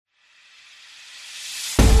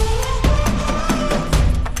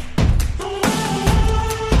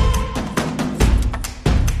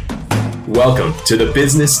Welcome to the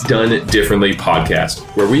Business Done Differently podcast,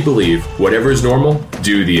 where we believe whatever is normal,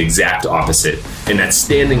 do the exact opposite, and that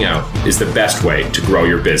standing out is the best way to grow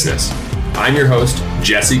your business. I'm your host,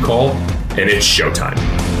 Jesse Cole, and it's showtime.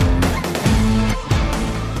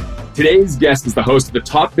 Today's guest is the host of the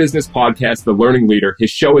top business podcast, The Learning Leader.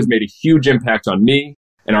 His show has made a huge impact on me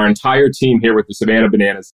and our entire team here with the Savannah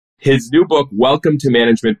Bananas. His new book, Welcome to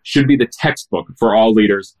Management, should be the textbook for all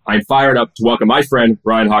leaders. I'm fired up to welcome my friend,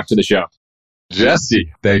 Ryan Hawk, to the show. Jesse,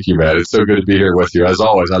 thank you, man. It's so good to be here with you. As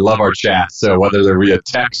always, I love our chat. So whether they're via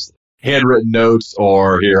text, handwritten notes,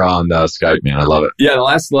 or here on Skype, man, I love it. Yeah, the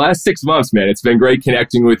last 6 months, man, it's been great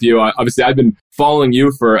connecting with you. Obviously, I've been following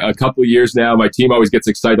you for a couple of years now. My team always gets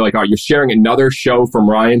excited, like, oh, you're sharing another show from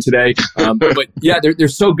Ryan today. But yeah, they're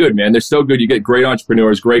so good, man. They're so good. You get great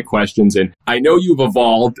entrepreneurs, great questions. And I know you've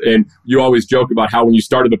evolved, and you always joke about how when you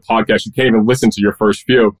started the podcast, you can't even listen to your first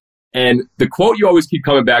few. And the quote you always keep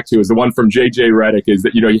coming back to is the one from JJ Redick, is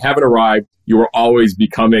that, you haven't arrived, you are always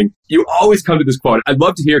becoming. You always come to this quote. I'd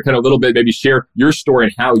love to hear kind of a little bit, maybe share your story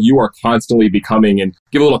and how you are constantly becoming, and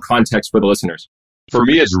give a little context for the listeners. For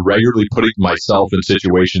me, it's regularly putting myself in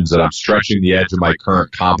situations that I'm stretching the edge of my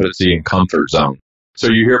current competency and comfort zone. So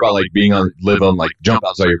you hear about jump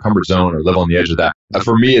outside your comfort zone or live on the edge of that.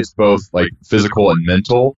 For me, it's both like physical and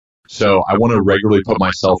mental. So I want to regularly put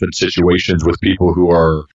myself in situations with people who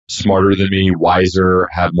are smarter than me, wiser,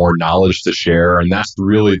 have more knowledge to share. And that's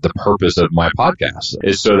really the purpose of my podcast,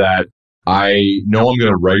 is so that I know I'm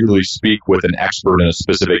going to regularly speak with an expert in a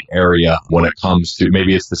specific area when it comes to,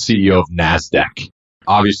 maybe it's the CEO of NASDAQ.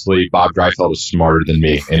 Obviously, Bob Greifeld is smarter than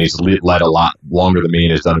me, and he's led a lot longer than me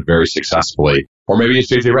and has done it very successfully. Or maybe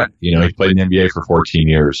it's JJ Redick. He played in the NBA for 14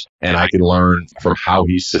 years, and I can learn from how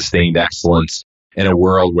he's sustained excellence in a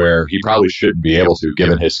world where he probably shouldn't be able to,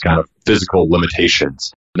 given his kind of physical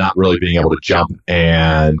limitations, not really being able to jump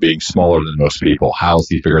and being smaller than most people. How has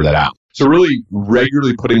he figured that out? So really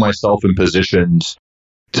regularly putting myself in positions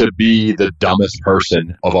to be the dumbest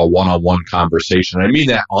person of a one-on-one conversation. I mean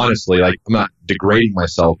that honestly, like, I'm not degrading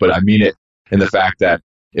myself, but I mean it in the fact that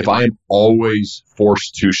if I am always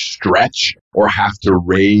forced to stretch or have to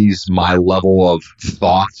raise my level of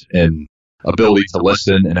thought and ability to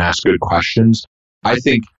listen and ask good questions, I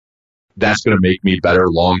think that's going to make me better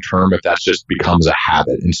long-term if that just becomes a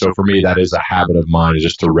habit. And so for me, that is a habit of mine, is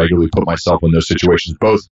just to regularly put myself in those situations,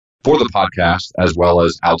 both for the podcast as well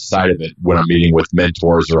as outside of it when I'm meeting with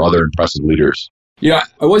mentors or other impressive leaders. Yeah,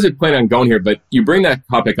 I wasn't planning on going here, but you bring that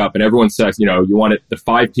topic up and everyone says, you want the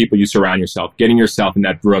 5 people you surround yourself, getting yourself in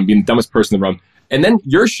that room, being the dumbest person in the room. And then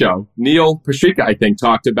your show, Neil Pasricha, I think,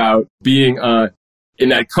 talked about being in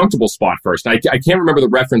that comfortable spot first. I can't remember the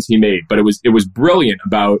reference he made, but it was brilliant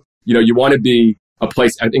about, you want to be a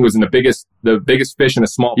place, I think it was in the biggest fish in a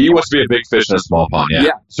small pond. He wants to be a big fish in a small pond,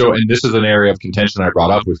 yeah. So, and this is an area of contention I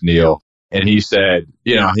brought up with Neil. And he said,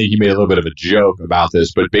 I think he made a little bit of a joke about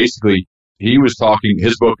this, but basically he was talking,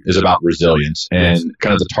 his book is about resilience, and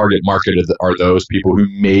kind of the target market are those people who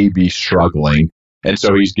may be struggling. And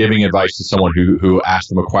so he's giving advice to someone who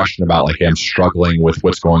asked him a question about, like, hey, I'm struggling with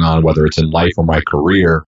what's going on, whether it's in life or my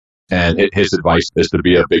career. And his advice is to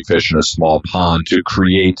be a big fish in a small pond, to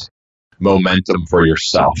create momentum for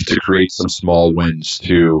yourself, to create some small wins,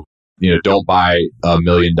 to, don't buy $1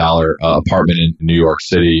 million apartment in New York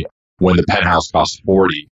City when the penthouse costs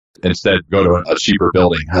 40. Instead, go to a cheaper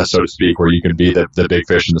building, so to speak, where you can be the big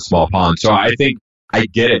fish in the small pond. So I think I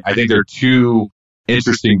get it. I think they're two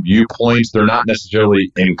interesting viewpoints. They're not necessarily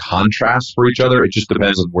in contrast for each other. It just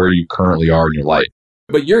depends on where you currently are in your life.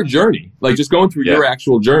 But your journey, like just going through your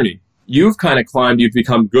actual journey, you've kind of climbed, you've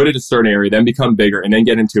become good at a certain area, then become bigger, and then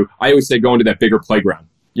get into, I always say, go into that bigger playground.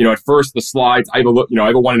 At first, the slides, I have a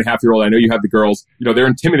 1.5-year-old, I know you have the girls, they're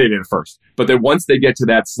intimidated at first. But then once they get to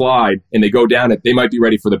that slide and they go down it, they might be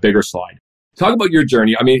ready for the bigger slide. Talk about your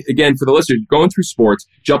journey. I mean, again, for the listeners, going through sports,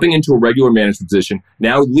 jumping into a regular management position,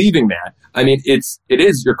 now leaving that. I mean, it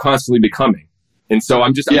is, you're constantly becoming. And so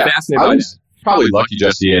I'm fascinated by that. Probably lucky,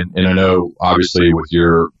 Jesse, and I know, obviously, with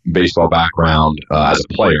your baseball background as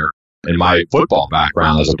a player and my football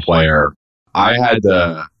background as a player, I had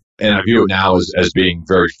and I view it now as being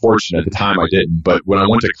very fortunate. At the time, I didn't. But when I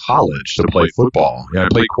went to college to play football, I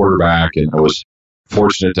played quarterback, and I was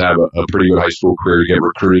fortunate to have a pretty good high school career, to get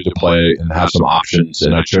recruited to play and have some options.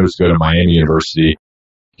 And I chose to go to Miami University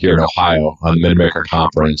here in Ohio on the Mid-America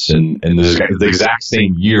Conference. And the exact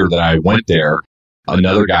same year that I went there,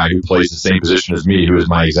 another guy who plays the same position as me, who is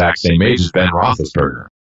my exact same age, is Ben Roethlisberger.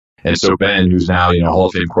 And so Ben, who's now Hall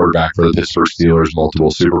of Fame quarterback for the Pittsburgh Steelers,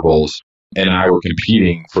 multiple Super Bowls, and I were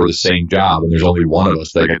competing for the same job, and there's only one of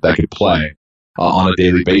us that could play. on a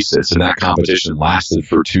daily basis. And that competition lasted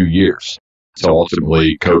for 2 years. So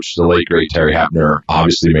ultimately, Coach, the late great Terry Hepner,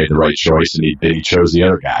 obviously made the right choice, and he chose the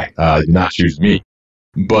other guy, did not choose me.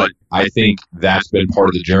 But I think that's been part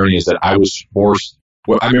of the journey, is that I was forced.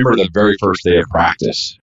 Well, I remember the very first day of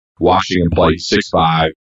practice, watching him play 6'5",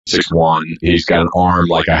 6'1". He's got an arm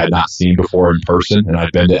like I had not seen before in person, and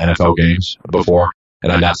I'd been to NFL games before,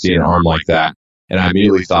 and I'd not seen an arm like that. And I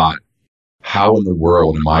immediately thought, how in the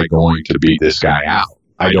world am I going to beat this guy out?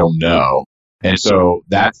 I don't know. And so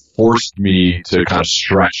that forced me to kind of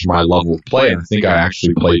stretch my level of play, and I think I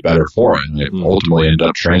actually played better for it. And it ultimately ended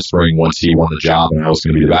up transferring once he won the job, and I was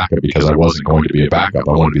going to be the backup, because I wasn't going to be a backup.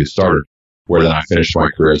 I wanted to be the starter, where then I finished my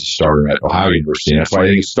career as a starter at Ohio University. And that's why I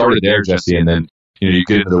think it started there, Jesse, and then you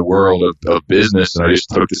get into the world of business, and I just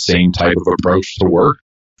took the same type of approach to work,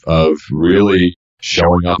 of really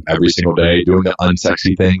showing up every single day, doing the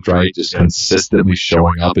unsexy things, right? Just consistently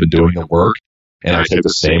showing up and doing the work. And I take the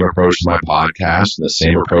same approach to my podcast, and the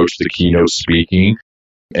same approach to keynote speaking,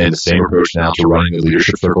 and the same approach now to running the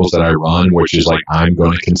leadership circles that I run, which is like, I'm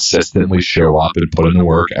going to consistently show up and put in the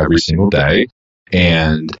work every single day.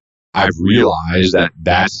 And I've realized that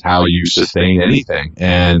that's how you sustain anything.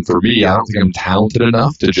 And for me, I don't think I'm talented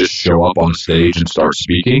enough to just show up on stage and start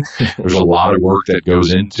speaking. There's a lot of work that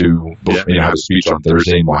goes into, I have a speech on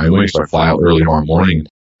Thursday in Wyoming, so I fly out early tomorrow morning.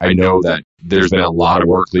 I know that there's been a lot of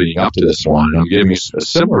work leading up to this one, and I'm giving a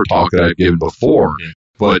similar talk that I've given before,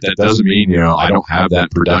 but that doesn't mean, I don't have that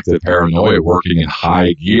productive paranoia working in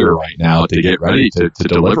high gear right now to get ready to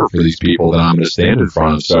deliver for these people that I'm going to stand in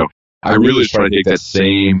front of. So I really try to take that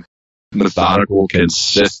same methodical,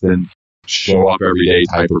 consistent, show up every day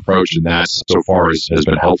type approach, and that so far has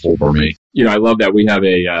been helpful for me. I love that we have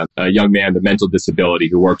a young man with mental disability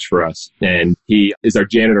who works for us, and he is our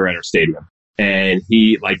janitor at our stadium. And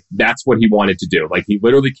that's what he wanted to do. He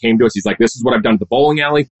literally came to us. He's like, this is what I've done at the bowling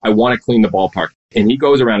alley. I want to clean the ballpark. And he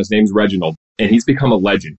goes around, his name's Reginald, and he's become a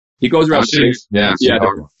legend. He goes around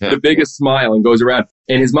the biggest smile and goes around.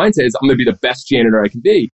 And his mindset is, I'm going to be the best janitor I can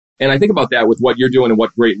be. And I think about that with what you're doing and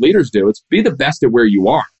what great leaders do. It's be the best at where you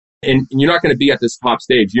are. And you're not going to be at this top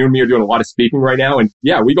stage. You and me are doing a lot of speaking right now. And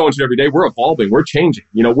we go into it every day. We're evolving. We're changing.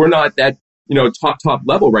 We're not that, top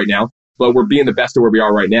level right now, but we're being the best at where we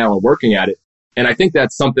are right now and working at it. And I think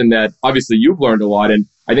that's something that obviously you've learned a lot. And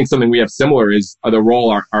I think something we have similar is the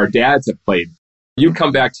role our dads have played. You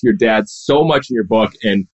come back to your dad so much in your book,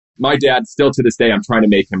 and my dad, still to this day, I'm trying to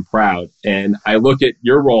make him proud. And I look at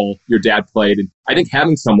your role your dad played, and I think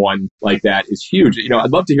having someone like that is huge.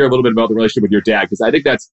 I'd love to hear a little bit about the relationship with your dad, because I think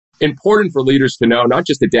that's important for leaders to know, not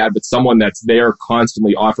just a dad, but someone that's there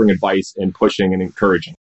constantly offering advice and pushing and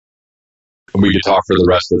encouraging. We could talk for the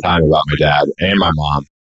rest of the time about my dad and my mom.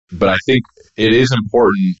 But I think it is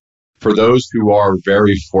important for those who are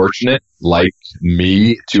very fortunate, like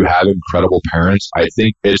me, to have incredible parents. I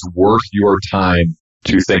think it's worth your time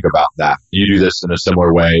to think about that. You do this in a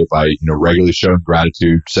similar way by, regularly showing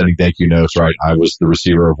gratitude, sending thank you notes, right? I was the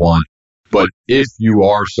receiver of one. But if you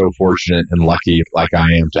are so fortunate and lucky, like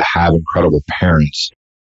I am, to have incredible parents,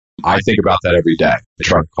 I think about that every day. I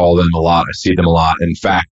try to call them a lot. I see them a lot. In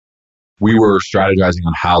fact, we were strategizing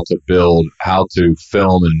on how to film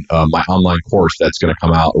my online course that's going to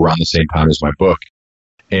come out around the same time as my book.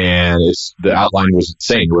 And the outline was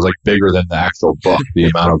insane. It was bigger than the actual book, the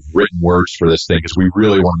amount of written words for this thing, because we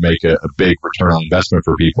really want to make a big return on investment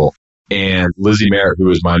for people. And Lizzie Merritt,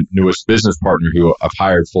 who is my newest business partner, who I've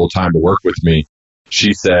hired full time to work with me,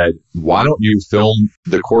 she said, why don't you film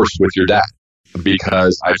the course with your dad?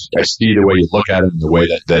 Because I see the way you look at it and the way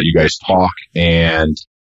that you guys talk, and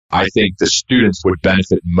I think the students would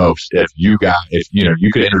benefit most if you could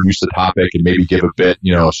introduce the topic and maybe give a bit,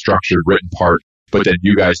 a structured written part, but then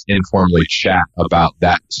you guys informally chat about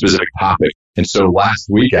that specific topic. And so last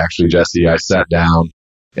week, actually, Jesse, I sat down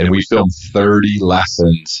and we filmed 30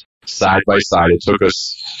 lessons side by side. It took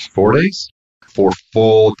us 4 days, 4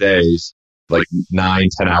 full days, 9-10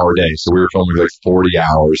 hour days. So we were filming 40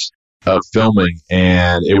 hours of filming,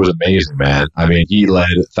 and it was amazing, man. I mean, he led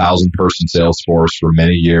 1,000-person sales force for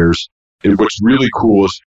many years. What's really cool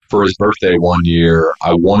is for his birthday one year,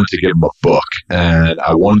 I wanted to give him a book, and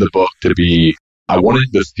I wanted the book I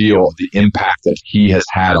wanted to feel the impact that he has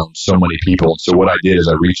had on so many people. And so what I did is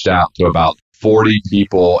I reached out to about 40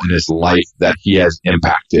 people in his life that he has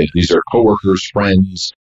impacted. These are coworkers,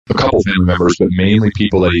 friends, a couple family members, but mainly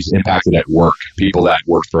people that he's impacted at work, people that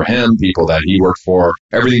worked for him, people that he worked for,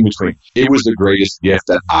 everything between. It was the greatest gift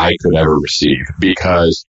that I could ever receive,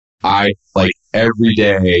 because every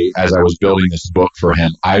day as I was building this book for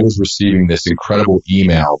him, I was receiving this incredible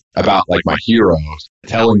email about my heroes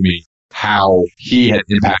telling me, how he had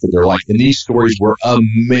impacted their life. And these stories were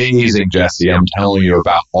amazing, Jesse. I'm telling you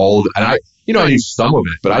about and I knew some of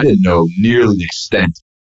it, but I didn't know nearly the extent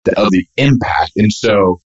of the impact. And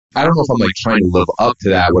so I don't know if I'm like trying to live up to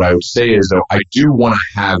that. What I would say is, though, I do want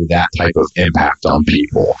to have that type of impact on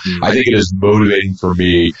people. I think it is motivating for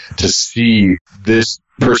me to see this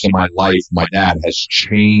person in my life, my dad, has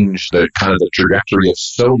changed the kind of the trajectory of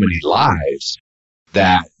so many lives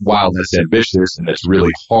that while that's ambitious and it's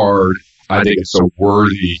really hard, I think it's a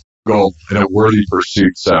worthy goal and a worthy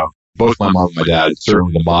pursuit. So both my mom and my dad,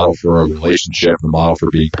 certainly the model for a relationship, the model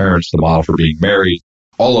for being parents, the model for being married,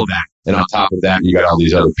 all of that. And on top of that, you got all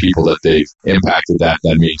these other people that they've impacted that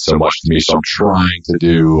means so much to me. So I'm trying to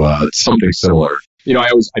do something similar.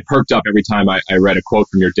 I perked up every time I read a quote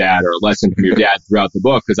from your dad or a lesson from your dad throughout the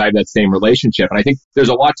book, because I have that same relationship. And I think there's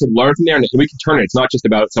a lot to learn from there. And we can turn it. It's not just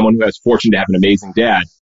about someone who has fortune to have an amazing dad,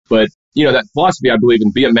 but that philosophy, I believe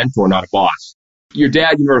in, be a mentor, not a boss. Your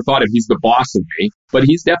dad, you never thought of, he's the boss of me, but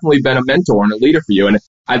he's definitely been a mentor and a leader for you. And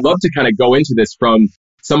I'd love to kind of go into this from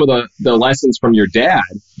some of the lessons from your dad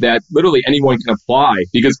that literally anyone can apply,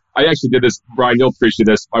 because I actually did this, Brian, you'll appreciate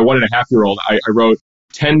this. My 1.5-year-old, I wrote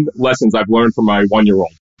 10 lessons I've learned from my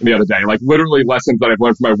 1-year-old the other day, like literally lessons that I've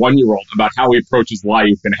learned from my 1-year-old about how he approaches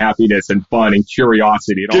life and happiness and fun and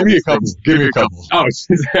curiosity. And Give me a couple.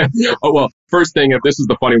 Oh, well, first thing, if this is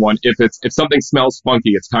the funny one, if something smells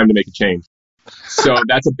funky, it's time to make a change. So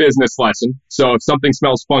that's a business lesson. So if something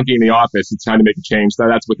smells funky in the office, it's time to make a change. So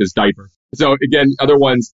that's with his diaper. So again, other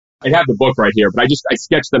ones, I have the book right here, but I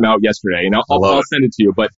sketched them out yesterday, and I'll send it to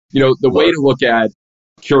you. But the way to look at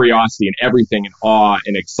curiosity and everything and awe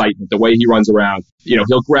and excitement, the way he runs around,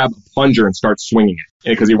 he'll grab a plunger and start swinging it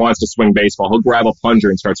because he wants to swing baseball. He'll grab a plunger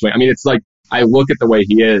and start swinging. I mean, it's like, I look at the way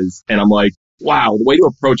he is and I'm like, wow, the way to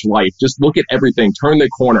approach life, just look at everything, turn the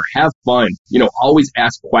corner, have fun, always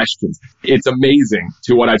ask questions. It's amazing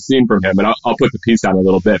to what I've seen from him. And I'll put the piece out a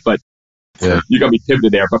little bit, but you got me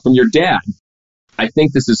pivoted there. But from your dad, I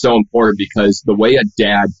think this is so important because the way a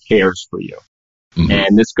dad cares for you,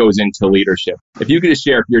 and this goes into leadership. If you could just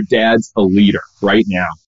share, if your dad's a leader right now,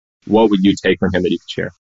 what would you take from him that you could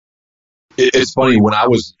share? It's funny, when I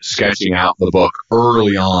was sketching out the book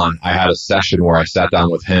early on, I had a session where I sat down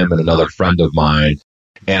with him and another friend of mine,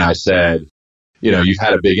 and I said, you've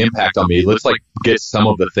had a big impact on me. Let's get some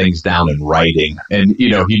of the things down in writing. And,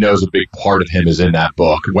 he knows a big part of him is in that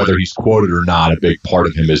book. Whether he's quoted or not, a big part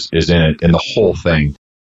of him is in it, in the whole thing.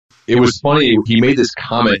 It was funny. He made this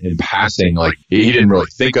comment in passing, like he didn't really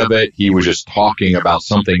think of it. He was just talking about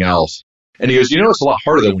something else. And he goes, it's a lot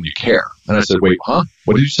harder than when you care. And I said, wait, huh?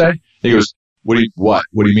 What did you say? And he goes, what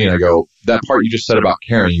do you mean? I go, that part you just said about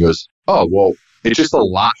caring. He goes, oh, well, it's just a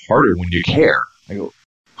lot harder when you care. I go,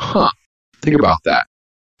 huh, think about that.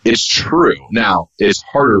 It's true. Now, it's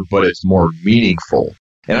harder, but it's more meaningful.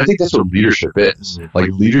 And I think that's what leadership is. Like,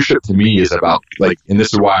 leadership to me is about, and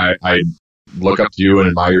this is why I look up to you and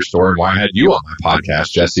admire your story and why I had you on my podcast,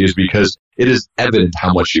 Jesse, is because it is evident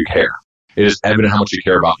how much you care. It is evident how much you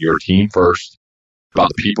care about your team first, about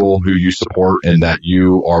the people who you support and that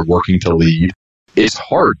you are working to lead. It's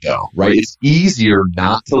hard though, right? It's easier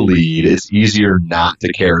not to lead. It's easier not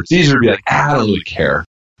to care. It's easier to be like, I don't really care,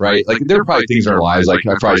 right? Like, there are probably things in our lives, like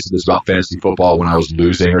I probably said this about fantasy football when I was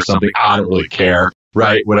losing or something. I don't really care,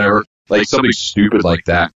 right? Whatever. Like something stupid like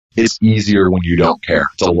that. It's easier when you don't care.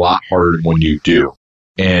 It's a lot harder when you do.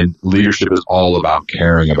 And leadership is all about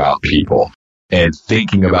caring about people and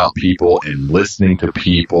thinking about people and listening to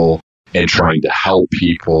people and trying to help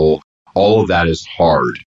people. All of that is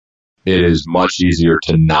hard. It is much easier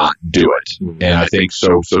to not do it. And I think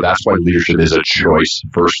so that's why leadership is a choice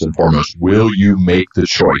first and foremost. Will you make the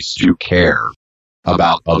choice to care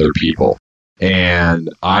about other people? And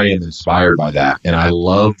I am inspired by that. And I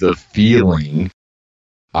love the feeling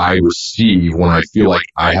I receive when I feel like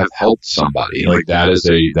I have helped somebody. Like that is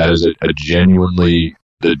a genuinely,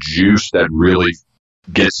 the juice that really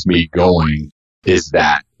gets me going is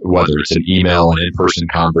that, whether it's an email, an in-person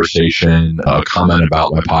conversation, a comment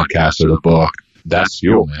about my podcast or the book, that's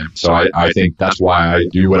fuel, man. So I think that's why I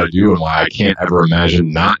do what I do and why I can't ever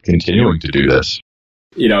imagine not continuing to do this.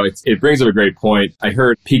 It brings up a great point. I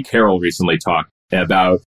heard Pete Carroll recently talk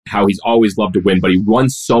about how he's always loved to win, but he won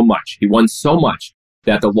so much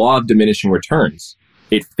that the law of diminishing returns,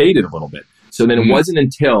 it faded a little bit. So then it wasn't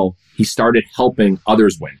until he started helping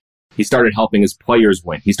others win. He started helping his players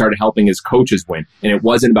win. He started helping his coaches win. And it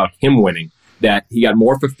wasn't about him winning, that he got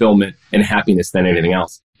more fulfillment and happiness than anything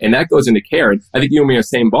else. And that goes into care. And I think you and me are in the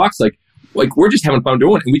same box. Like we're just having fun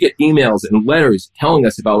doing it. And we get emails and letters telling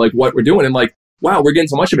us about what we're doing. And wow, we're getting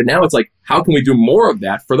so much of it. Now it's like, how can we do more of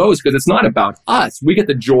that for those? Because it's not about us. We get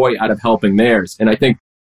the joy out of helping theirs. And I think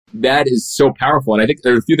that is so powerful. And I think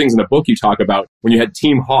there are a few things in the book you talk about when you had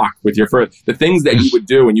Team Hawk with your first, the things that you would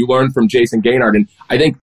do and you learned from Jason Gaynard. And I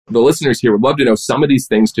think the listeners here would love to know some of these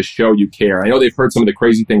things to show you care. I know they've heard some of the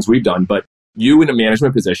crazy things we've done, but you in a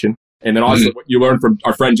management position, and then also what you learned from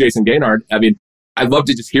our friend Jason Gaynard. I mean, I'd love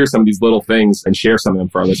to just hear some of these little things and share some of them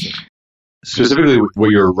for our listeners. Specifically, what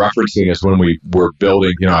you're referencing is when we were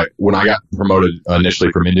building, when I got promoted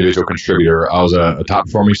initially from individual contributor, I was a top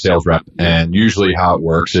performing sales rep. And usually how it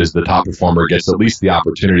works is the top performer gets at least the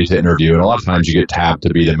opportunity to interview. And a lot of times you get tapped to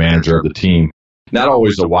be the manager of the team. Not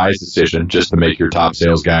always a wise decision just to make your top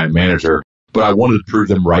sales guy a manager, but I wanted to prove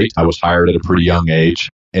them right. I was hired at a pretty young age.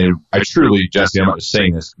 And I truly, Jesse, I'm not just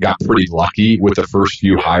saying this, got pretty lucky with the first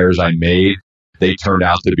few hires I made. They turned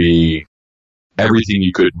out to be everything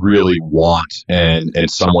you could really want and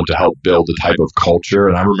someone to help build the type of culture.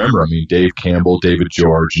 And I remember, Dave Campbell, David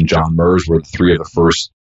George, and John Mers were the three of the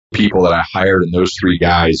first people that I hired. And those three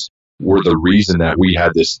guys were the reason that we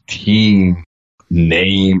had this team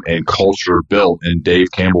name and culture built. And Dave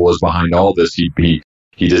Campbell was behind all this.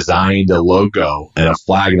 He designed a logo and a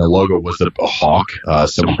flag, and the logo was a hawk,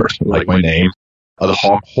 similar to like my name, the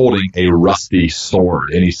hawk holding a rusty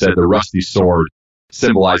sword. And he said the rusty sword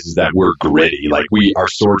symbolizes that we're gritty. Like our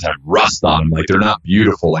swords have rust on them. Like they're not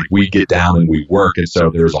beautiful. Like we get down and we work. And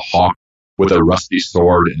so there's a hawk with a rusty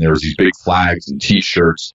sword, and there's these big flags and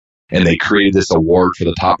t-shirts. And they created this award for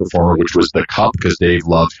the top performer, which was the cup, because Dave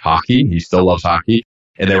loved hockey. He still loves hockey.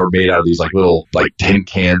 And they were made out of these little tin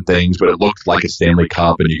can things, but it looked like a Stanley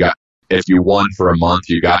Cup. And if you won for a month,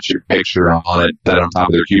 you got your picture on it, that on top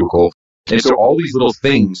of their cubicle. And so all these little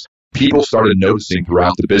things people started noticing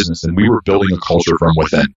throughout the business, and we were building a culture from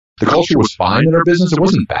within. The culture was fine in our business. It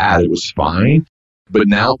wasn't bad. It was fine. But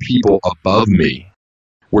now people above me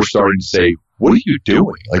were starting to say, what are you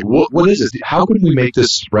doing? Like, what is this? How can we make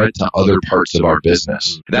this spread to other parts of our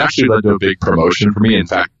business? It actually led to a big promotion for me. In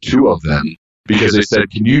fact, 2 of them, because they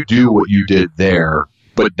said, can you do what you did there,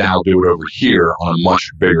 but now do it over here on a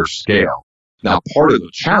much bigger scale? Now, part of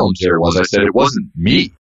the challenge there was I said it wasn't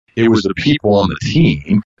me. It was the people on the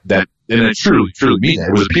team that, and I truly mean that.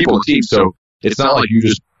 It was the people on the team. So it's not like you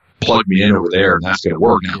just plug me in over there and that's going to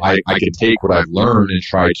work. Now, I can take what I've learned and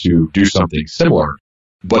try to do something similar.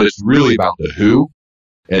 But it's really about the who,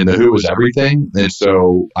 and the who is everything. And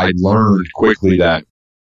so I learned quickly that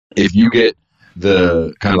if you get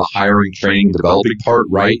the kind of the hiring, training, developing part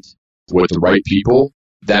right with the right people,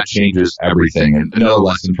 that changes everything. And another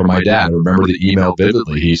lesson from my dad, I remember the email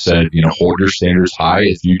vividly. He said, hold your standards high.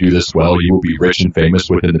 If you do this well, you will be rich and famous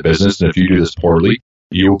within the business. And if you do this poorly,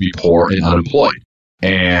 you will be poor and unemployed.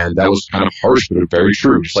 And that was kind of harsh, but very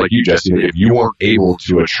true. Just like you, Jesse, if you weren't able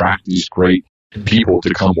to attract these great people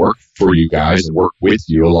to come work for you guys and work with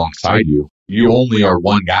you alongside you, you only are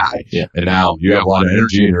one guy. Yeah. And now you have a lot of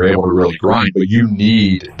energy and you're able to really grind, but you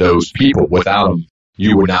need those people. Without them,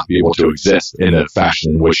 you would not be able to exist in the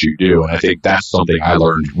fashion in which you do. And I think that's something I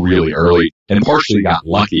learned really early and partially got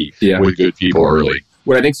lucky with good people early.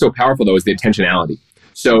 What I think is so powerful, though, is the intentionality.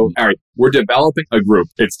 So, all right, we're developing a group.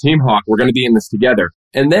 It's Team Hawk. We're going to be in this together.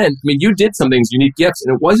 And then, you did some things, unique gifts,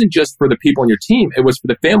 and it wasn't just for the people on your team. It was for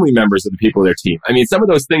the family members of the people on their team. Some of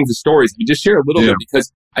those things, the stories, you just share a little bit,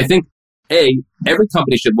 because I think, every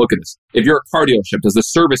company should look at this. If you're a car dealership, does the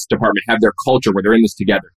service department have their culture where they're in this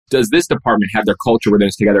together? Does this department have their culture where they're in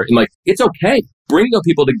this together? And it's okay. Bring those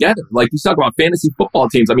people together. Like you talk about fantasy football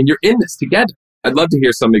teams. You're in this together. I'd love to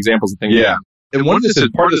hear some examples of things. Yeah. And part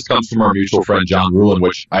of this comes from our mutual friend, John Ruhlin,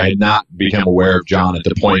 which I had not become aware of John at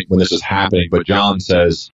the point when this was happening. But John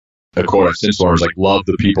says, a quote I've since learned, is love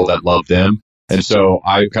the people that love them. And so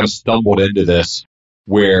I kind of stumbled into this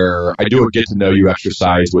where I do a get to know you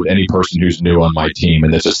exercise with any person who's new on my team.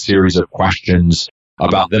 And there's a series of questions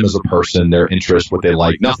about them as a person, their interests, what they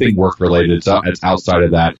like, nothing work related. It's outside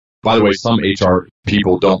of that. By the way, some HR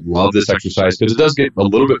people don't love this exercise because it does get a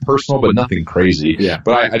little bit personal, but nothing crazy. Yeah.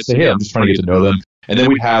 But I'd say, hey, I'm just trying to get to know them. And then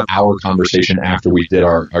we'd have our conversation after we did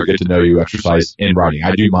our get to know you exercise in writing.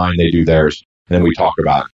 I do mine, they do theirs. And then we talk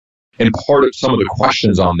about it. And part of some of the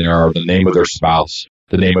questions on there are the name of their spouse,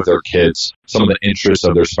 the name of their kids, some of the interests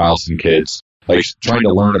of their spouse and kids, trying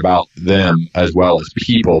to learn about them as well as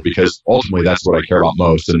people, because ultimately that's what I care about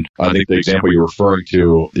most. And I think the example you're referring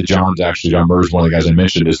to, John Mers, one of the guys I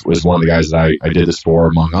mentioned, was one of the guys that I did this for,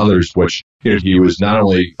 among others, which he was not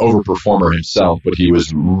only overperformer himself, but he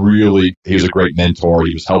was a great mentor.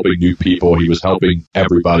 He was helping new people. He was helping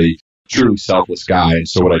everybody, truly selfless guy. And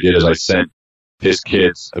so what I did is I sent his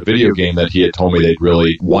kids a video game that he had told me they'd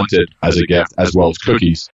really wanted as a gift, as well as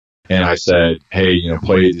cookies. and I said, hey,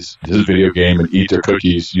 play this video game and eat their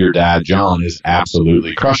cookies. Your dad, John, is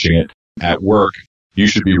absolutely crushing it at work. You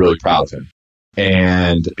should be really proud of him.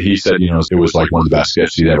 And he said, it was like one of the best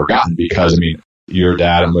gifts he'd ever gotten because, you're a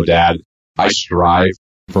dad, I'm a dad. I strive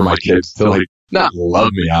for my kids to not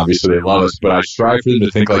love me, obviously they love us, but I strive for them to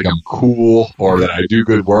think like I'm cool or that I do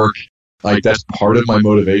good work. Like that's part of my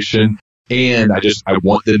motivation. And I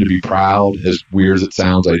want them to be proud, as weird as it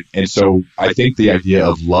sounds. And so I think the idea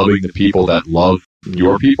of loving the people that love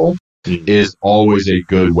your people is always a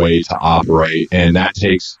good way to operate. And that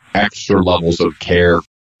takes extra levels of care,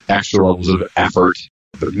 extra levels of effort.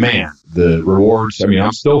 But man, the rewards,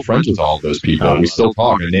 I'm still friends with all of those people. We still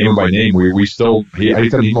talk, and name by name. I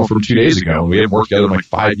got an email from 2 days ago, and we haven't worked together in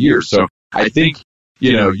 5 years. So I think,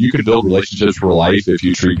 you can build relationships for life if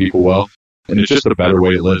you treat people well. And it's just a better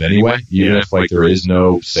way to live anyway, even if there is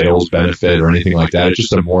no sales benefit or anything like that. It's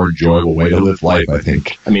just a more enjoyable way to live life, I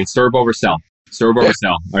think. Serve over sell. Serve over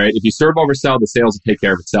sell. All right. If you serve over sell, the sales will take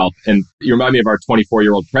care of itself. And you remind me of our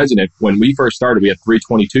 24-year-old president. When we first started, we had 3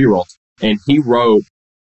 22-year-olds, and he wrote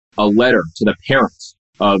a letter to the parents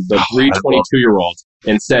of the 3 22-year-olds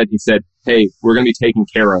and he said, hey, we're going to be taking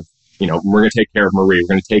care of, we're going to take care of Marie.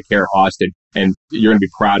 We're going to take care of Austin, and you're going to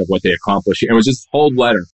be proud of what they accomplished. And it was just a whole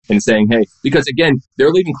letter and saying, hey, because again, they're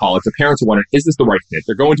leaving college. The parents are wondering, is this the right fit?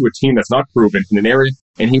 They're going to a team that's not proven in an area.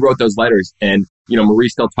 And he wrote those letters. And, Marie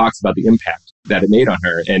still talks about the impact that it made on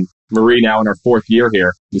her. And Marie, now in her 4th year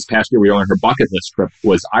here, this past year, we were on her bucket list trip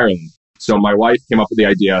was Ireland. So my wife came up with the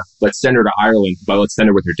idea, let's send her to Ireland, but let's send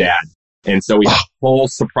her with her dad. And so we had a whole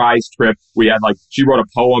surprise trip. We had she wrote a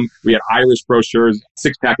poem. We had Irish brochures,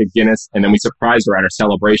 6-pack of Guinness, and then we surprised her at our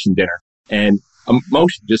celebration dinner. And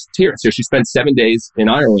emotion, just tears. So she spent 7 days in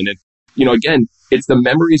Ireland. And, again, it's the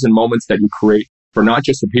memories and moments that you create for not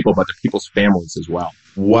just the people, but the people's families as well.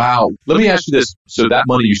 Wow. Let me ask you this. So that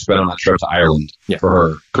money you spent on that trip to Ireland for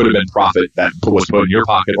her could have been profit that was put in your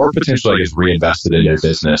pocket or potentially, reinvested in your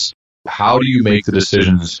business. How do you make the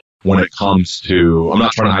decisions when it comes to, I'm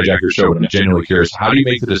not trying to hijack your show, but I'm genuinely curious, how do you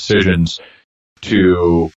make the decisions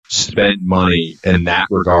to spend money in that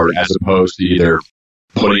regard as opposed to either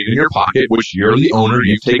putting it in your pocket, which you're the owner,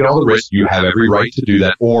 you've taken all the risk, you have every right to do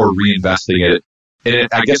that, or reinvesting it? And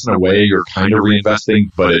I guess in a way you're kind of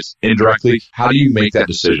reinvesting, but it's indirectly. How do you make that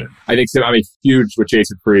decision? I think so. Huge what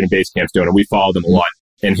Jason Fried and Basecamp's doing, and we follow them a lot.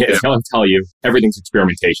 And he'll tell you, everything's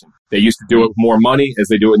experimentation. They used to do it with more money as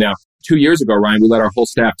they do it now. 2 years ago, Ryan, we let our whole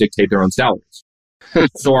staff dictate their own salaries.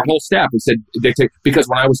 So our whole staff dictate, because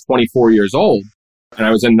when I was 24 years old and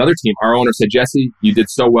I was in another team, our owner said, Jesse, you did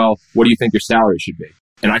so well. What do you think your salary should be?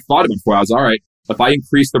 And I thought about it before. I was all right. If I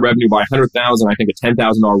increase the revenue by $100,000, I think a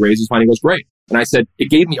 $10,000 raise is fine. He goes, great. And I said, it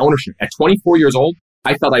gave me ownership. At 24 years old,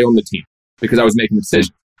 I felt I owned the team because I was making the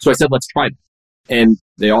decision. So I said, let's try that. And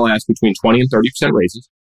they all asked between 20 and 30% raises.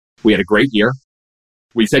 We had a great year.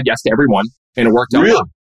 We said yes to everyone, and it worked out well.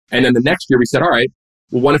 And then the next year we said, all right,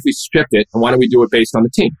 well, what if we shift it, and why don't we do it based on the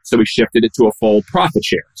team? So we shifted it to a full profit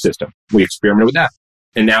share system. We experimented with that.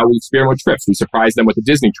 And now we experiment with trips. We surprised them with a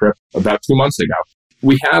Disney trip about 2 months ago.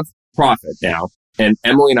 We have profit now, and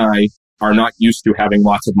Emily and I are not used to having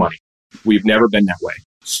lots of money. We've never been that way.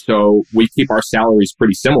 So we keep our salaries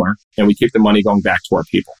pretty similar, and we keep the money going back to our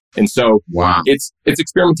people. And so it's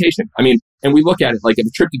experimentation. And we look at it like if a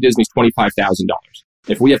trip to Disney is $25,000.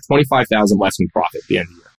 If we have $25,000 less in profit at the end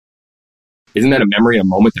of the year, isn't that a memory, a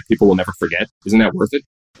moment that people will never forget? Isn't that worth it?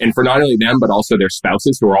 And for not only them, but also their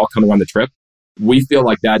spouses who are all coming on the trip, we feel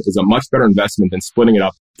like that is a much better investment than splitting it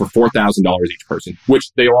up for $4,000 each person,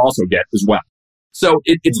 which they will also get as well. So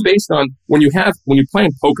it's based on when you're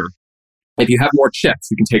playing poker, if you have more chips,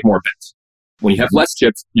 you can take more bets. When you have less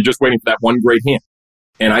chips, you're just waiting for that one great hand.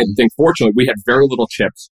 And I think, fortunately, we had very little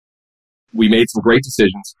chips. We made some great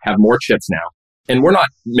decisions, have more chips now. And we're not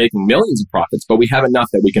making millions of profits, but we have enough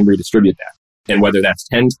that we can redistribute that. And whether that's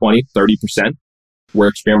 10, 20, 30%, we're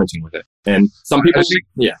experimenting with it. And some people,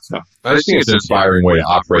 I just think it's an inspiring way to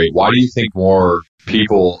operate. Why do you think more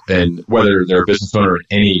people, and whether they're a business owner in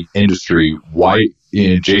any industry, why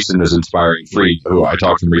Jason is inspiring Fried, who I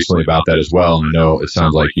talked to him recently about that as well. And I know it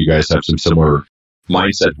sounds like you guys have some similar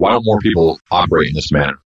mindset. Why don't more people operate in this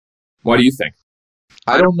manner? What do you think?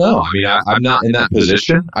 I don't know. I'm not in that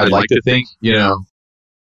position. I'd like to think that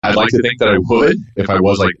I would if I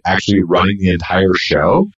was actually running the entire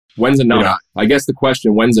show. When's enough? I guess the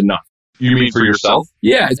question, when's enough? You mean for yourself?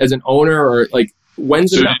 Yeah, as an owner, or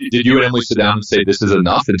when's enough? Did you and Emily sit down and say this is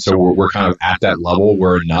enough? And so we're kind of at that level,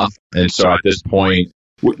 we're enough. And so at this point,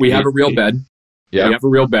 we have a real bed. Yeah, we have a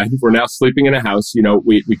real bed. We're now sleeping in a house.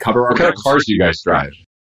 We cover our. What kind of cars do you guys drive?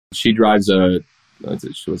 She drives a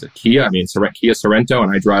was a Kia. I mean, Kia Sorento,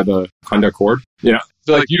 and I drive a Honda Accord. You know,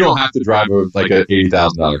 so like you don't have to drive like a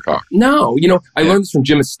 $80,000 car. No, you know, I learned this from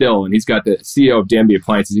Jim Still, and he's got the CEO of Danby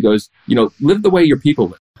Appliances. He goes, you know, live the way your people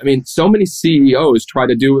live. I mean, so many CEOs try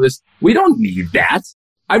to do this. We don't need that.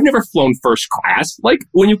 I've never flown first class. Like,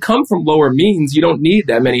 when you come from lower means, you don't need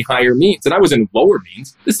that many higher means. And I was in lower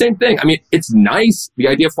means. The same thing. I mean, it's nice. The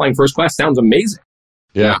idea of flying first class sounds amazing.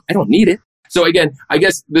 Yeah. I don't need it. So again, I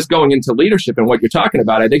guess this going into leadership and what you're talking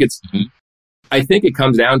about, I think it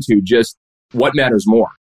comes down to just what matters more.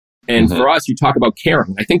 And for us, you talk about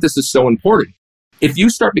caring. I think this is so important. If you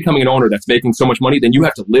start becoming an owner that's making so much money, then you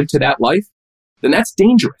have to live to that life, then that's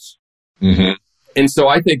dangerous. And so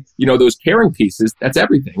I think, you know, those caring pieces, that's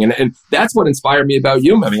everything. And that's what inspired me about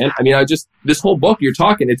you, my man. I mean, this whole book you're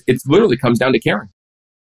talking, it literally comes down to caring.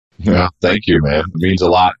 Yeah. Thank you, man. It means a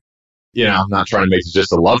lot. You know, I'm not trying to make it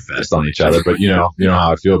just a love fest on each other, but you know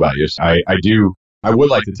how I feel about you. I would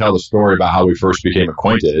like to tell the story about how we first became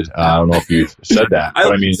acquainted. I don't know if you've said that,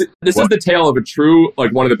 but I mean, this is the tale of a true,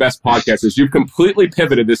 like, one of the best podcasters. You've completely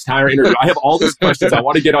pivoted this entire interview. I have all these questions I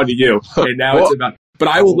want to get onto you, and now it's about. But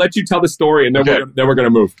I will let you tell the story, and then we're going to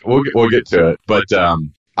move. We'll get to it. But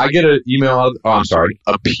I get an email.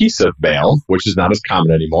 A piece of mail, which is not as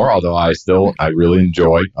common anymore. Although I really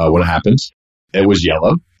enjoy when it happens. It was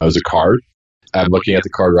yellow. It was a card. I'm looking at the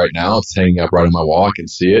card right now. It's hanging up right on my wall. I can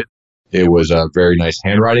see it. It was a very nice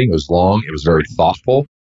handwriting. It was long. It was very thoughtful.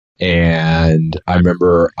 And I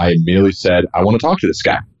remember I immediately said, I want to talk to this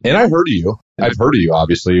guy. And I heard of you. I've heard of you,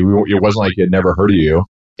 obviously. It wasn't like I'd never heard of you.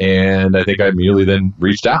 And I think I immediately then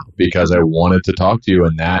reached out because I wanted to talk to you.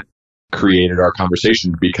 And that created our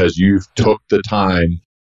conversation because you took the time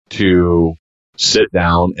to sit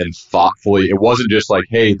down and thoughtfully, it wasn't just like,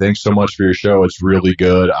 hey, thanks so much for your show. It's really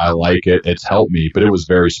good. I like it. It's helped me. But it was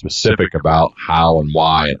very specific about how and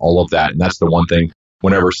why and all of that. And that's the one thing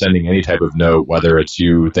whenever sending any type of note, whether it's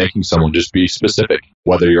you thanking someone, just be specific.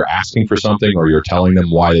 Whether you're asking for something or you're telling them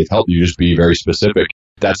why they've helped you, just be very specific.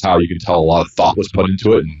 That's how you can tell a lot of thought was put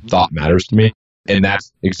into it, and thought matters to me. And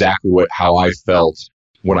that's exactly how I felt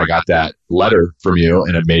when I got that letter from you,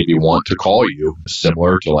 and it made me want to call you,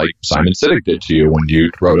 similar to like Simon Sinek did to you when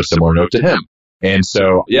you wrote a similar note to him. And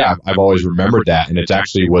so, yeah, I've always remembered that. And it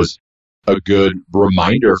actually was a good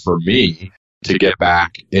reminder for me to get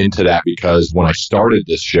back into that, because when I started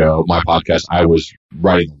this show, my podcast, I was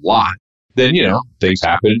writing a lot. Then, you know, things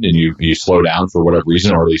happened and you slow down for whatever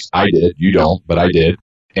reason, or at least I did. You don't, but I did.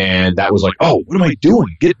 And that was like, oh, what am I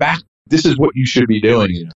doing? Get back. This is what you should be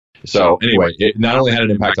doing. You know? So anyway, it not only had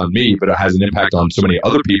an impact on me, but it has an impact on so many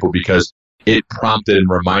other people because it prompted and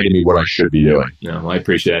reminded me what I should be doing. No, I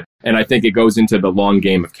appreciate it. And I think it goes into the long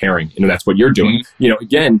game of caring. You know, that's what you're doing. You know,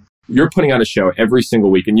 again, you're putting on a show every single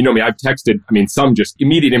week. And you know me, I've texted, some just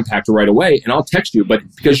immediate impact right away. And I'll text you, but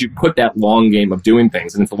because you put that long game of doing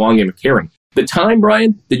things, and it's the long game of caring. The time,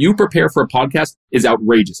 Brian, that you prepare for a podcast is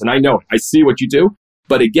outrageous. And I know it. I see what you do.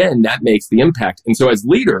 But again, that makes the impact. And so as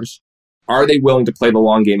leaders, are they willing to play the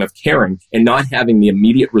long game of caring and not having the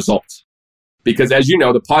immediate results? Because as you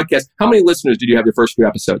know, the podcast, how many listeners did you have your first few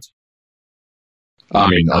episodes?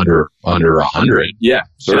 Under 100. Yeah.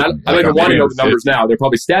 I don't even want to know the numbers now. They're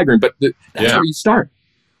probably staggering, but that's where you start.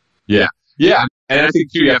 Yeah. Yeah. And I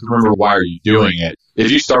think, too, you have to remember, why are you doing it?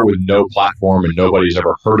 If you start with no platform and nobody's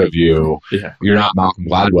ever heard of you, you're not Malcolm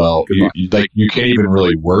Gladwell. You can't even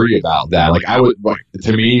really worry about that.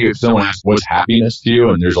 To me, if someone asks what's happiness to you,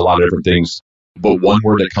 and there's a lot of different things, but one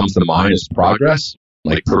word that comes to mind is progress.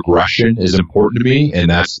 Like, progression is important to me, and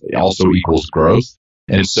that's also equals growth.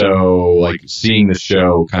 And so, like, seeing the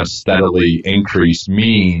show kind of steadily increase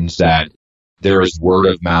means that there is word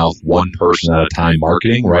of mouth, one person at a time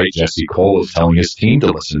marketing, right? Jesse Cole is telling his team to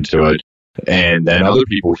listen to it. And then other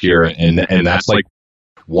people hear it. And that's like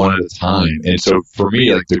one at a time. And so for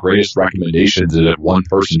me, like, the greatest recommendations is if one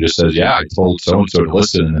person just says, yeah, I told so-and-so to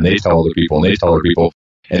listen, and then they tell other people and they tell other people.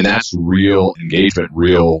 And that's real engagement,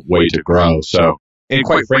 real way to grow. So, and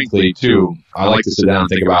quite frankly, too, I like to sit down and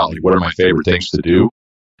think about, like, what are my favorite things to do?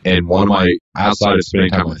 And one of my, outside of spending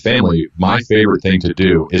time with my family, my favorite thing to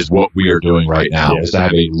do is what we are doing right now, is to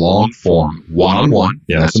have a long form, one-on-one,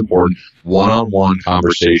 that's important, one-on-one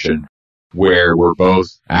conversation where we're both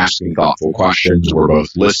asking thoughtful questions, we're both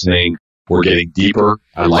listening, we're getting deeper.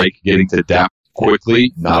 I like getting to depth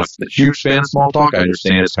quickly. Not a huge fan of small talk. I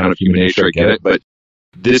understand it's kind of human nature. I get it. But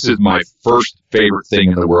this is my first favorite thing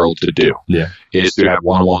in the world to do, is to have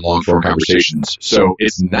one-on-one long-form conversations. So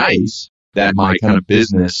it's nice that my kind of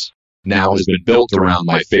business now has been built around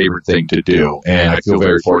my favorite thing to do. And I feel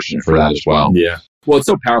very fortunate for that as well. Yeah. Well, it's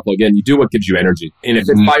so powerful. Again, you do what gives you energy. And if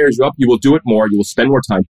it fires you up, you will do it more. You will spend more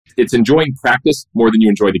time. It's enjoying practice more than you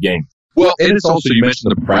enjoy the game. Well, and it's also, you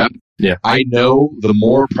mentioned the prep. Yeah. I know the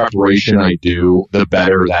more preparation I do, the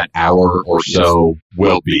better that hour or so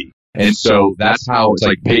will be. And so that's how it's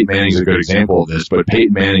like Peyton Manning's a good example of this, but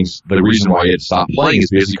Peyton Manning's, the reason why he had to stop playing is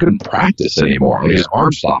because he couldn't practice anymore. Like his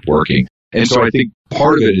arm stopped working. And so I think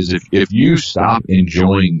part of it is if you stop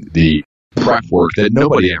enjoying the prep work that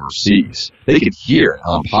nobody ever sees, they can hear it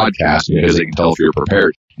on podcasts because they can tell if you're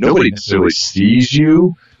prepared. Nobody necessarily sees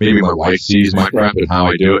you. Maybe my wife sees my prep and how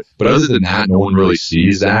I do it. But other than that, no one really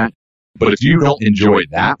sees that. But if you don't enjoy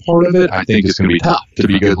that part of it, I think it's going to be tough to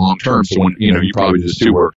be good long term. So when, you probably do this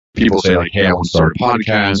too, where people say like, hey, I want to start a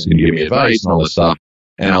podcast, can you give me advice and all this stuff?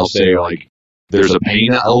 And I'll say like, there's a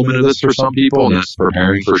pain element of this for some people, and that's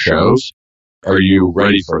preparing for shows. Are you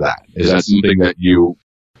ready for that? Is that something that you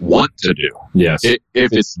want to do? Yes. If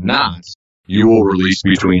it's not, you will release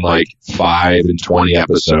between like 5 and 20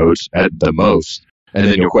 episodes at the most, and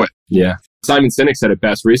then you'll quit. Yeah. Simon Sinek said it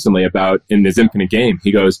best recently about in his Infinite Game.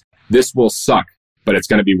 He goes, this will suck, but it's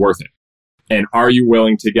going to be worth it. And are you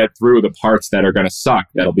willing to get through the parts that are going to suck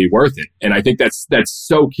that'll be worth it? And I think that's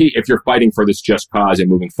so key if you're fighting for this just cause and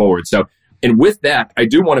moving forward. So, and with that, I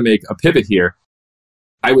do want to make a pivot here.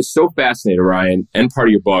 I was so fascinated, Ryan, and part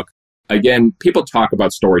of your book. Again, people talk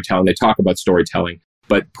about storytelling. They talk about storytelling,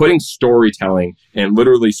 but putting storytelling and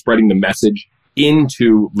literally spreading the message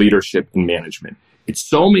into leadership and management. It's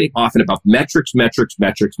so many often about metrics,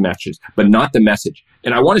 but not the message.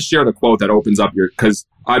 And I want to share the quote that opens up because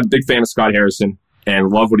I'm a big fan of Scott Harrison and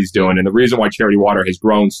love what he's doing. And the reason why Charity Water has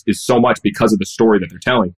grown is so much because of the story that they're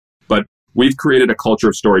telling. But we've created a culture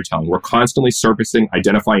of storytelling. We're constantly surfacing,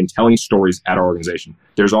 identifying, telling stories at our organization.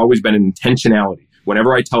 There's always been an intentionality.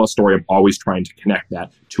 Whenever I tell a story, I'm always trying to connect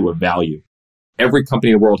that to a value. Every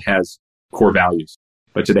company in the world has core values,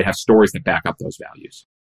 but do they have stories that back up those values?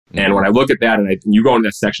 And when I look at that and you go into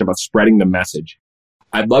that section about spreading the message,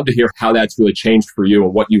 I'd love to hear how that's really changed for you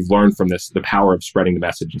and what you've learned from this, the power of spreading the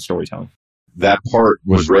message and storytelling. That part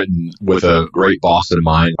was written with a great boss in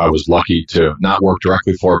mind. I was lucky to not work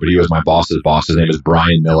directly for, but he was my boss's boss. His name is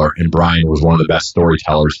Brian Miller, and Brian was one of the best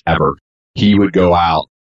storytellers ever. He would go out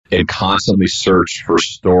and constantly search for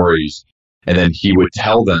stories, and then he would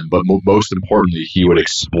tell them, but most importantly, he would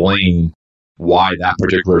explain why that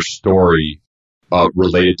particular story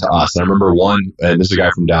related to us. And I remember one, and this is a guy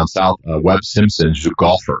from down south, Webb Simpson, who's a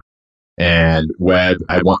golfer. And Webb,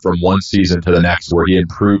 I went from one season to the next where he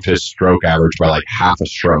improved his stroke average by like half a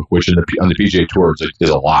stroke, which on the PGA Tour is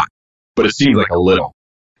a lot, but it seems like a little.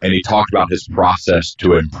 And he talked about his process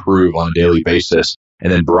to improve on a daily basis.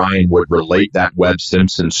 And then Brian would relate that Webb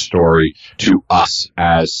Simpson story to us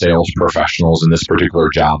as sales professionals in this particular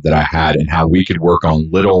job that I had, and how we could work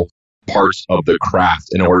on little parts of the craft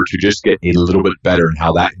in order to just get a little bit better, and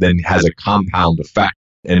how that then has a compound effect,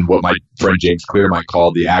 and what my friend James Clear might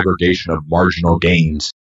call the aggregation of marginal gains,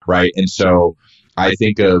 right? And so I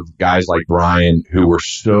think of guys like Brian who were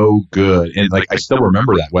so good, and like I still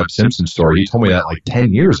remember that Webb Simpson story. He told me that like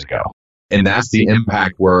 10 years ago. And that's the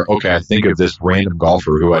impact where, okay, I think of this random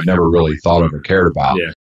golfer who I never really thought of or cared about,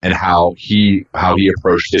 and how he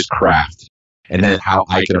approached his craft, and then how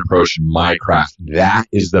I can approach my craft. That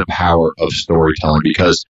is the power of storytelling.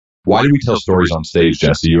 Because why do we tell stories on stage,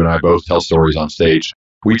 Jesse? You and I both tell stories on stage.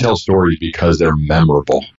 We tell stories because they're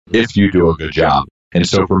memorable if you do a good job. And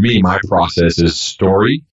so for me, my process is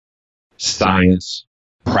story, science,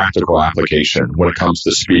 practical application when it comes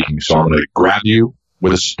to speaking. So I'm going to grab you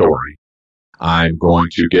with a story. I'm going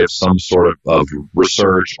to give some sort of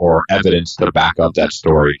research or evidence to back up that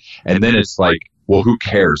story. And then it's like, well, who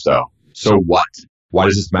cares though? So what? Why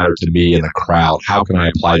does this matter to me and the crowd? How can I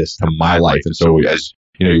apply this to my life? And so as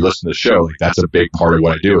you listen to the show, like that's a big part of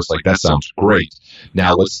what I do. It's like, that sounds great.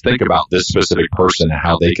 Now let's think about this specific person and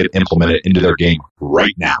how they can implement it into their game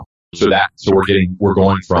right now. So we're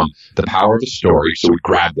going from the power of the story. So we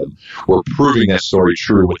grab them. We're proving that story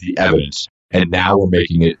true with the evidence. And now we're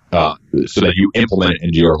making it so that you implement it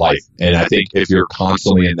into your life. And I think if you're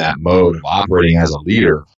constantly in that mode of operating as a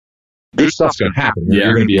leader, good stuff's going to happen.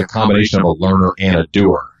 You're going to be a combination of a learner and a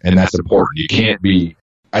doer. And that's important. You can't be,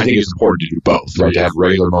 I think it's important to do both, right? To have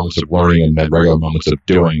regular moments of learning and then regular moments of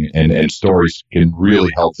doing. And stories can really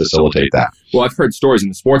help facilitate that. Well, I've heard stories in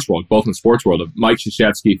the sports world, both in the sports world, of Mike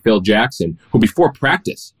Krzyzewski, Phil Jackson, who before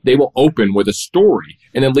practice, they will open with a story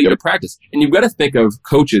and then lead to practice. And you've got to think of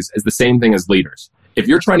coaches as the same thing as leaders. If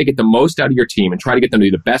you're trying to get the most out of your team and try to get them to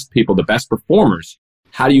be the best people, the best performers,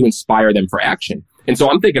 how do you inspire them for action? And so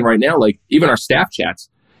I'm thinking right now, like even our staff chats,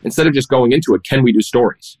 instead of just going into it, can we do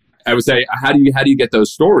stories? I would say, how do you get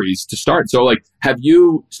those stories to start? So like, have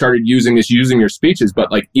you started using your speeches,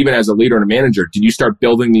 but like even as a leader and a manager, did you start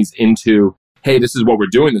building these into, hey, this is what we're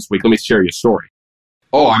doing this week. Let me share your story.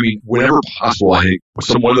 Oh, I mean, whenever possible, I think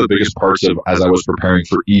one of the biggest parts of as I was preparing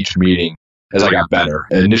for each meeting, as I got better,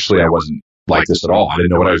 initially I wasn't like this at all. I didn't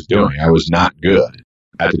know what I was doing. I was not good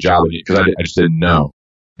at the job because I just didn't know.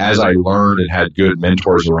 As I learned and had good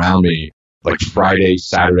mentors around me, like Friday,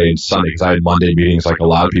 Saturday, and Sunday, because I had Monday meetings like a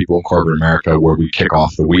lot of people in corporate America where we kick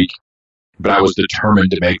off the week. But I was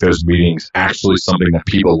determined to make those meetings actually something that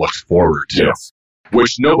people look forward to, yes.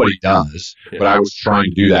 Which nobody does, but I was trying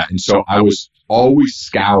to do that. And so I was always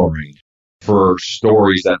scouring for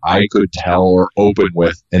stories that I could tell or open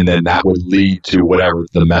with, and then that would lead to whatever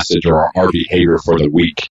the message or our behavior for the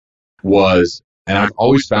week was. And I've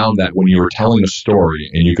always found that when you were telling a story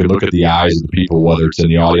and you could look at the eyes of the people, whether it's in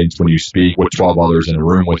the audience when you speak with 12 others in a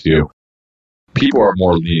room with you, people are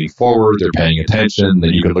more leaning forward, they're paying attention,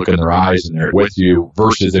 then you can look in their eyes and they're with you,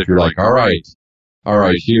 versus if you're like, all right,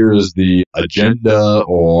 here's the agenda,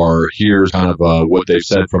 or here's kind of what they've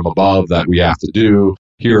said from above that we have to do,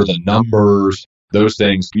 here are the numbers, those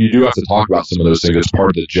things. You do have to talk about some of those things. It's part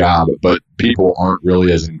of the job, but people aren't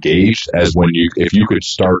really as engaged as if you could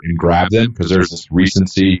start and grab them, because there's this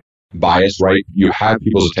recency bias, right? You have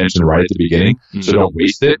people's attention right at the beginning, so don't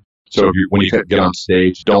waste it. So when you get on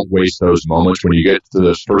stage, don't waste those moments. When you get to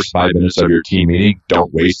the first 5 minutes of your team meeting,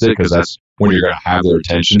 don't waste it, because that's when you're going to have their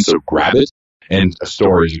attention. So grab it. And a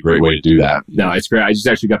story is a great way to do that. No, it's great. I just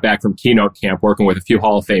actually got back from keynote camp working with a few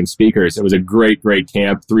Hall of Fame speakers. It was a great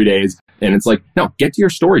camp, 3 days. And it's like, no, get to your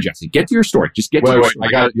story, Jesse. Get to your story. Just get to your story.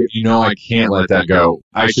 I can't let that go.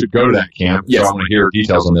 I should go to that camp. Yes. So I want to hear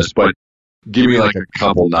details on this, but give me like a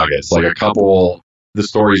couple nuggets, the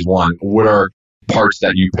stories one. What are parts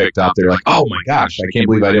that you picked up? They're like, oh my gosh, I can't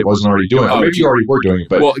believe I wasn't already doing it. Maybe you already were doing it.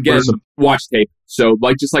 But well, again, watch tape. So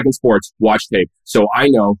just like in sports, watch tape. So I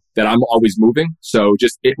know that I'm always moving. So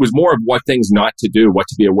it was more of what things not to do, what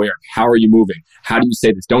to be aware of. How are you moving? How do you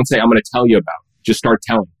say this? Don't say, I'm going to tell you about it. Just start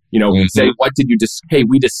telling. Say, what did you hey,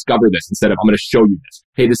 we discovered this, instead of, I'm going to show you this.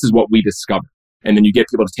 Hey, this is what we discovered. And then you get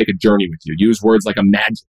people to take a journey with you. Use words like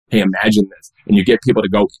imagine. Hey, imagine this. And you get people to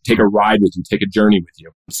go take a ride with you, take a journey with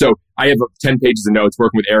you. So I have 10 pages of notes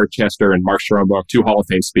working with Eric Chester and Mark Schoenbach, 2 Hall of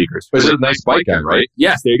Fame speakers. But he's a nice bike guy, right?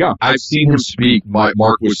 Yes, there you go. I've seen him speak. Mark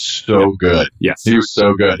was so good. Yes. He was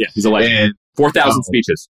so good. Yeah, he's a legend. And 4,000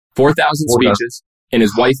 speeches. 4,000 speeches. And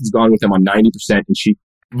his wife has gone with him on 90%, and she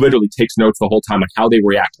literally takes notes the whole time on how they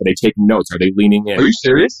react. Are they taking notes? Are they leaning in? Are you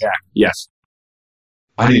serious? Yeah. Yes.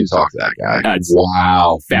 I need to talk to that guy.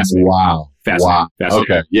 Wow. Fascinating. Wow. Fascinating.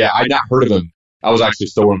 Okay. Yeah, I'd not heard of him. I was actually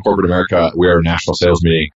still in corporate America. We were at a national sales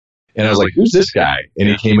meeting. And I was like, who's this guy? And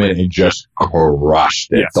he came in and just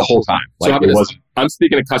crushed it the whole time. I'm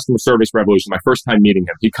speaking at Customer Service Revolution, my first time meeting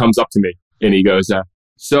him. He comes up to me and he goes,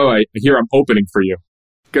 so I hear I'm opening for you.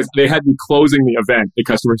 Because they had me closing the event at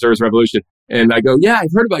Customer Service Revolution. And I go, yeah,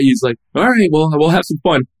 I've heard about you. He's like, all right, well, we'll have some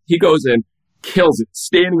fun. He goes in, kills it,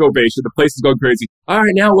 standing ovation. The place is going crazy. All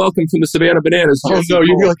right, now welcome from the Savannah Bananas. Oh, no,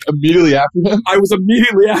 you'd be like immediately after him? I was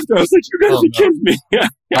immediately after. I was like, you gotta be kidding me.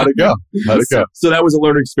 How'd it go? So that was a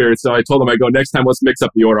learning experience. So I told him, I go, next time, let's mix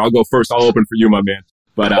up the order. I'll go first. I'll open for you, my man.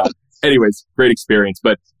 But anyways, great experience.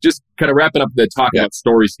 But just kind of wrapping up the talk about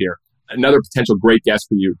stories here. Another potential great guest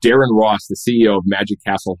for you, Darren Ross, the CEO of Magic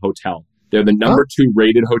Castle Hotel. They're the number 2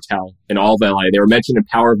 rated hotel in all of LA. They were mentioned in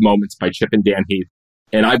Power of Moments by Chip and Dan Heath.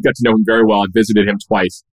 And I've got to know him very well. I've visited him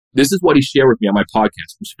twice. This is what he shared with me on my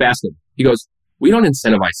podcast. It was fascinating. He goes, we don't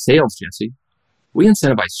incentivize sales, Jesse. We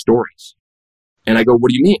incentivize stories. And I go, what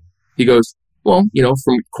do you mean? He goes, well,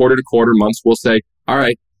 from quarter to quarter, months, we'll say, all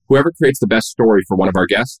right, whoever creates the best story for one of our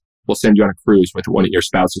guests, we'll send you on a cruise with one of your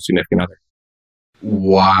spouse or significant other.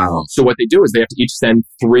 Wow. So what they do is they have to each send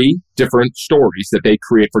 3 different stories that they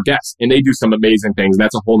create for guests. And they do some amazing things. And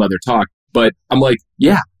that's a whole nother talk. But I'm like,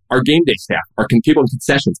 yeah, our game day staff, our people in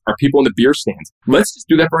concessions, our people in the beer stands. Let's just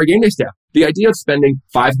do that for our game day staff. The idea of spending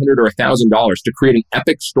 $500 or $1,000 to create an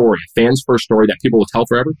epic story, a fan's first story that people will tell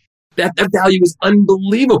forever, that value is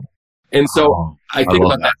unbelievable. And so I think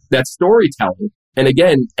about that storytelling. And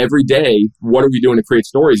again, every day, what are we doing to create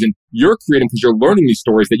stories? And you're creating because you're learning these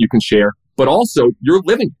stories that you can share, but also you're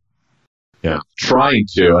living. Yeah, trying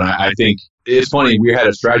to. And I think it's funny. We had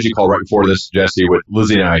a strategy call right before this, Jesse, with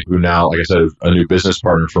Lizzie and I, who now, like I said, is a new business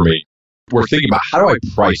partner for me. We're thinking about how do I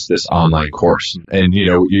price this online course? And,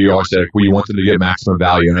 you always said, well, you want them to get maximum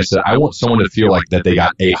value. And I said, I want someone to feel like that they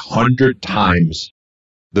got 100 times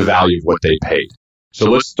the value of what they paid. So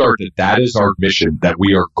let's start that is our mission that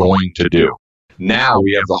we are going to do. Now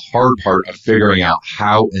we have the hard part of figuring out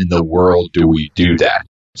how in the world do we do that?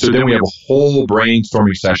 So then we have a whole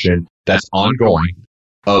brainstorming session that's ongoing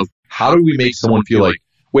of how do we make someone feel like,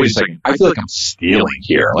 wait a second, I feel like I'm stealing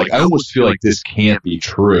here. Like, I almost feel like this can't be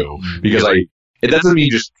true because it doesn't mean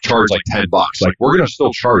just charge like $10. Like, we're going to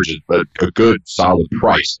still charge a good solid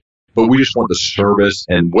price, but we just want the service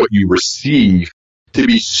and what you receive to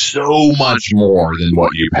be so much more than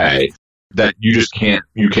what you pay that you can't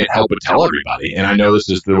help but tell everybody. And I know this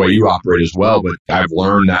is the way you operate as well, but I've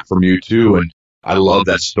learned that from you too. And I love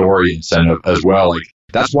that story incentive as well. Like,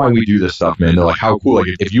 that's why we do this stuff, man. They're like, how cool. Like,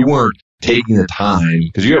 if you weren't taking the time,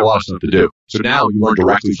 because you have a lot of stuff to do. So now you learn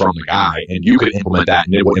directly from the guy and you can implement that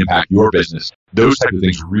and it will impact your business. Those type of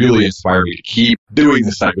things really inspire me to keep doing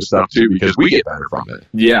this type of stuff too, because we get better from it.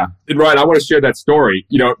 Yeah. And Ryan, I want to share that story.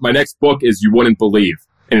 My next book is You Wouldn't Believe.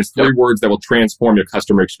 And it's 3 words that will transform your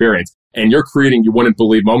customer experience. And you're creating You Wouldn't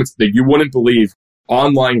Believe moments, that you wouldn't believe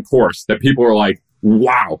online course that people are like,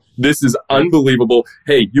 wow, this is unbelievable.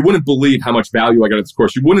 Hey, you wouldn't believe how much value I got at this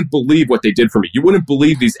course. You wouldn't believe what they did for me. You wouldn't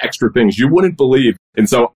believe these extra things. You wouldn't believe. And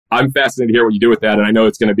so I'm fascinated to hear what you do with that. And I know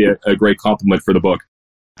it's going to be a great compliment for the book.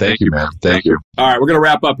 Thank you, man. Thank you. All right, we're going to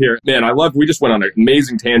wrap up here. Man, we just went on an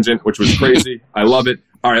amazing tangent, which was crazy. I love it.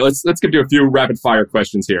 All right, let's give you a few rapid fire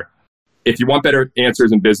questions here. If you want better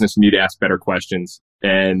answers in business, you need to ask better questions.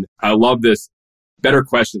 And I love this. Better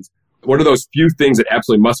questions. What are those few things that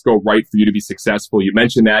absolutely must go right for you to be successful? You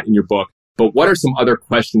mentioned that in your book, but what are some other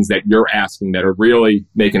questions that you're asking that are really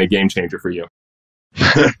making a game changer for you?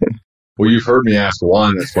 Well, you've heard me ask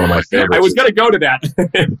one. That's one of my favorites. I was going to go to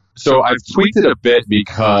that. So I've tweaked it a bit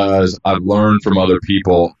because I've learned from other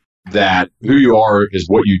people that who you are is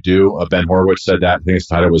what you do. Ben Horowitz said that. I think his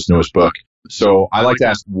title was his newest book. So I like to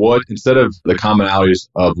ask instead of the commonalities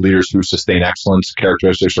of leaders who sustain excellence,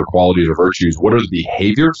 characteristics or qualities or virtues, what are the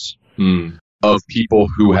behaviors of people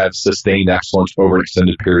who have sustained excellence over an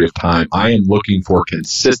extended period of time? I am looking for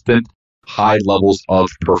consistent, high levels of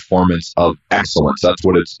performance of excellence. That's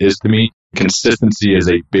what it is to me. Consistency is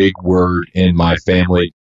a big word in my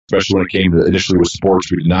family, especially when it came to initially with sports.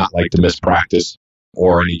 We did not like to miss practice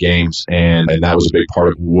or any games. And that was a big part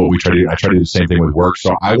of what we try to do. I try to do the same thing with work.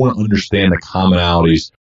 So I want to understand the commonalities,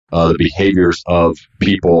 the behaviors of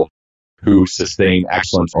people who sustain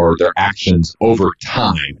excellence or their actions over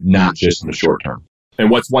time, not just in the short term.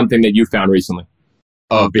 And what's one thing that you found recently?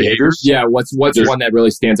 Behaviors? Yeah, what's one that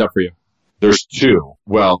really stands out for you? There's 2.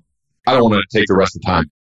 Well, I don't want to take the rest of the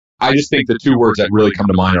time. I just think the 2 words that really come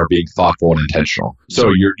to mind are being thoughtful and intentional.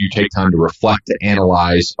 So you take time to reflect, to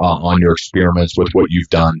analyze on your experiments with what you've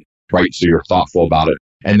done, right? So you're thoughtful about it.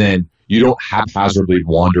 And then you don't haphazardly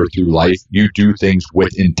wander through life. You do things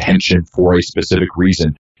with intention for a specific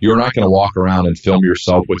reason. You're not going to walk around and film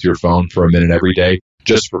yourself with your phone for a minute every day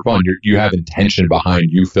just for fun. You have intention behind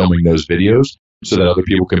you filming those videos so that other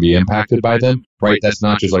people can be impacted by them, right? That's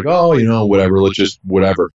not just like, oh, whatever, let's just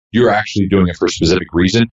whatever. You're actually doing it for a specific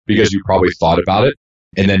reason because you probably thought about it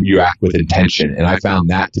and then you act with intention. And I found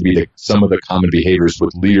that to be some of the common behaviors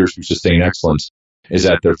with leaders who sustain excellence is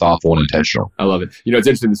that they're thoughtful and intentional. I love it. It's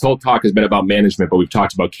interesting. This whole talk has been about management, but we've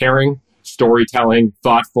talked about caring, storytelling,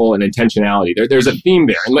 thoughtful, and intentionality. There's a theme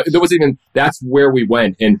there. And that's where we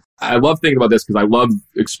went. And I love thinking about this because I love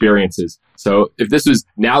experiences. So if this is,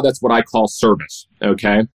 now that's what I call service,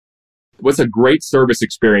 okay? What's a great service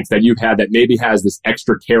experience that you've had that maybe has this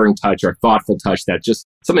extra caring touch or thoughtful touch that just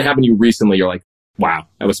something happened to you recently, you're like, wow,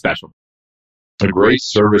 that was special? A great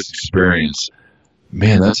service experience.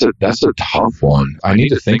 Man, that's a tough one. I need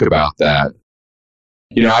to think about that.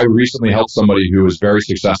 I recently helped somebody who was very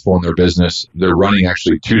successful in their business. They're running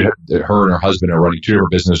actually her and her husband are running 2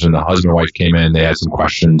 different businesses, and the husband and wife came in. They had some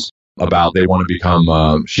questions about they want to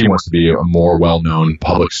become, she wants to be a more well-known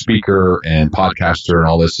public speaker and podcaster and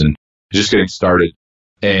all this, and just getting started.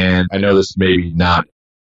 And I know this maybe not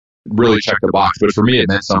really check the box, but for me, it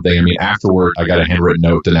meant something. I mean, afterward, I got a handwritten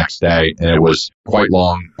note the next day, and it was quite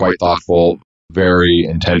long, quite thoughtful, very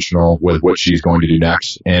intentional with what she's going to do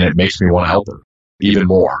next. And it makes me want to help her even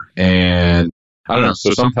more. And I don't know.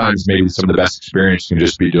 So sometimes maybe some of the best experience can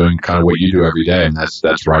just be doing kind of what you do every day. And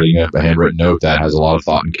that's writing a handwritten note that has a lot of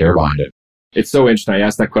thought and care behind it. It's so interesting. I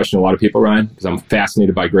ask that question to a lot of people, Ryan, because I'm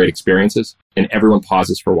fascinated by great experiences, and everyone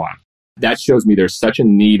pauses for a while. That shows me there's such a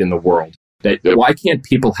need in the world that why can't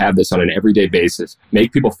people have this on an everyday basis,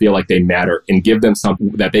 make people feel like they matter, and give them something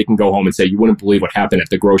that they can go home and say, you wouldn't believe what happened at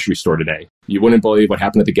the grocery store today. You wouldn't believe what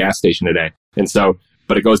happened at the gas station today. And so,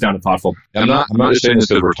 but it goes down to thoughtful. I'm not just saying this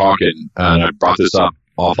because we're talking, and I brought this up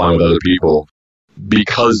offline with other people.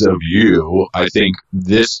 Because of you, I think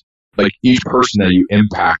this, like each person that you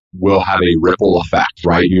impact will have a ripple effect,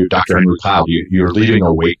 right? Dr. Henry Cloud, you're leaving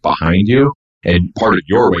a wake behind you And part of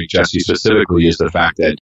your weight, Jesse, specifically is the fact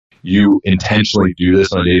that you intentionally do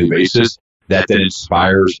this on a daily basis that then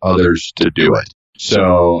inspires others to do it.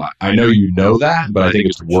 So I know you know that, but I think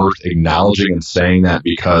it's worth acknowledging and saying that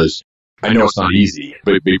because I know it's not easy,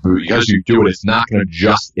 but because you do it, it's not going to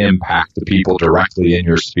just impact the people directly in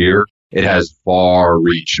your sphere. It has far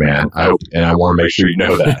reach, man. I hope, and I want to make sure you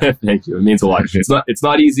know that. Thank you. It means a lot. It's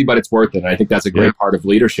not easy, but it's worth it. And I think that's a great part of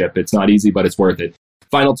leadership. It's not easy, but it's worth it.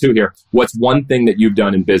 Final two here. What's one thing that you've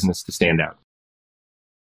done in business to stand out?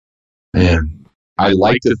 Man, I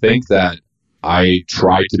like to think that I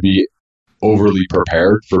try to be overly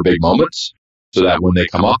prepared for big moments so that when they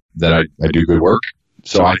come up, that I do good work.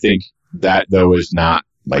 So I think that, though, is not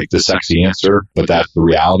like the sexy answer, but that's the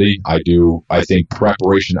reality. I think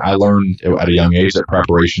preparation, I learned at a young age that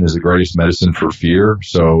preparation is the greatest medicine for fear.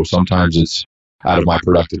 So sometimes it's out of my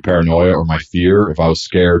productive paranoia or my fear. If I was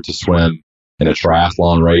scared to swim in a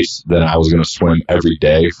triathlon race, then I was going to swim every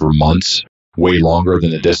day for months, way longer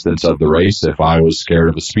than the distance of the race. If I was scared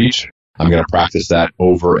of a speech, I'm going to practice that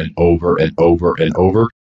over and over and over and over.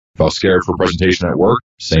 If I was scared for a presentation at work,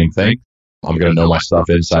 same thing. I'm going to know my stuff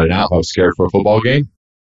inside and out. If I was scared for a football game,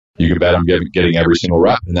 you can bet I'm getting every single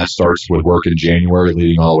rep. And that starts with work in January,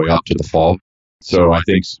 leading all the way up to the fall. So I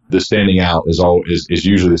think the standing out is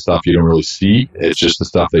usually the stuff you don't really see. It's just the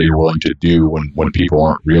stuff that you're willing to do when people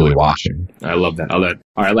aren't really watching. I love that. All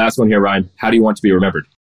right, last one here, Ryan. How do you want to be remembered?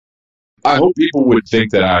 I hope people would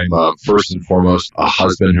think that I'm first and foremost a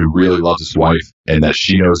husband who really loves his wife and that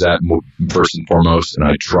she knows that first and foremost. And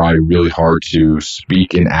I try really hard to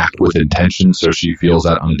speak and act with intention so she feels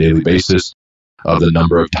that on a daily basis. Of the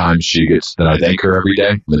number of times she gets that I thank her every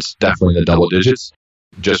day. It's definitely in the double digits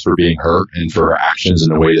just for being her and for her actions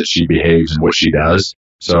and the way that she behaves and what she does.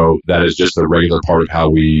 So that is just a regular part of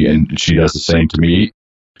how and she does the same to me.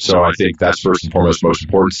 So I think that's first and foremost most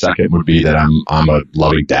important. Second would be that I'm a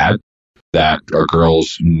loving dad, that our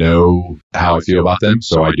girls know how I feel about them.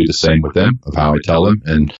 So I do the same with them of how I tell them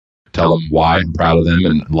why I'm proud of them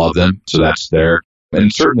and love them. So that's there. And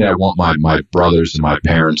certainly I want my brothers and my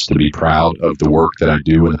parents to be proud of the work that I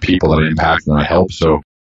do and the people that I impact and I help. So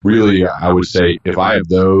really, I would say if I have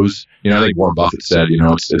those, I think Warren Buffett said,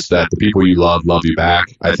 it's that the people you love you back.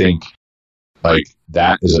 I think like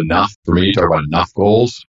that is enough for me to talk about enough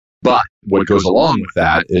goals. But what goes along with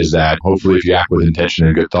that is that hopefully if you act with intention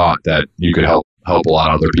and good thought, that you could help a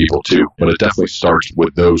lot of other people too. But it definitely starts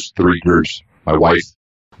with those three groups, my wife,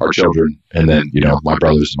 our children, and then, my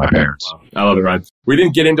brothers and my parents. Wow. I love it, Ryan. We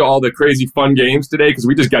didn't get into all the crazy fun games today because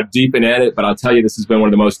we just got deep in at it, but I'll tell you, this has been one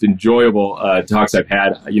of the most enjoyable talks I've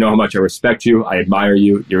had. You know how much I respect you. I admire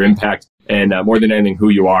you, your impact, and more than anything, who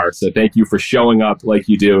you are. So thank you for showing up like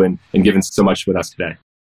you do and giving so much with us today.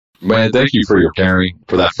 Man, thank you for your caring,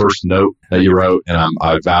 for that first note that you wrote, and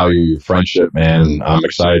I value your friendship, man. I'm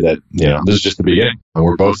excited that, this is just the beginning, and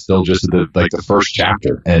we're both still just at the first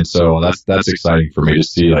chapter, and so that's exciting for me to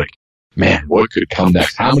see, man, what could come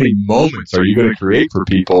next? How many moments are you going to create for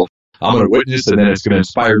people? I'm going to witness, and then it's going to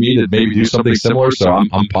inspire me to maybe do something similar, so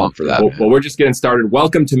I'm pumped for that. Well, we're just getting started.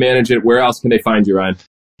 Welcome to Manage It. Where else can they find you, Ryan?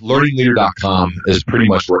 LearningLeader.com is pretty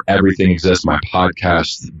much where everything exists, my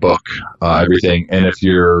podcast, book, everything. And if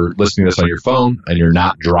you're listening to this on your phone and you're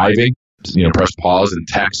not driving, press pause and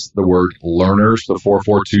text the word learners to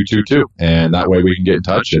 44222. And that way we can get in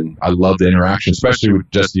touch. And I love the interaction, especially with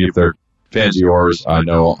Jesse. If they're fans of yours, I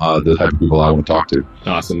know the type of people I want to talk to.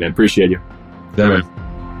 Awesome, man. Appreciate you. Yeah, man.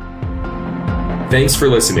 Thanks for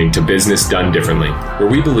listening to Business Done Differently, where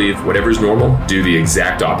we believe whatever's normal, do the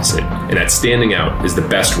exact opposite, and that standing out is the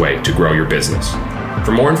best way to grow your business.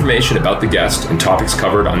 For more information about the guest and topics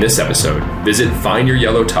covered on this episode, visit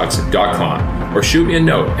findyouryellowtux.com or shoot me a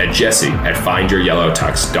note at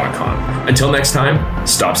jesse@findyouryellowtux.com. Until next time,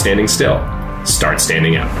 stop standing still, start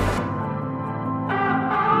standing out.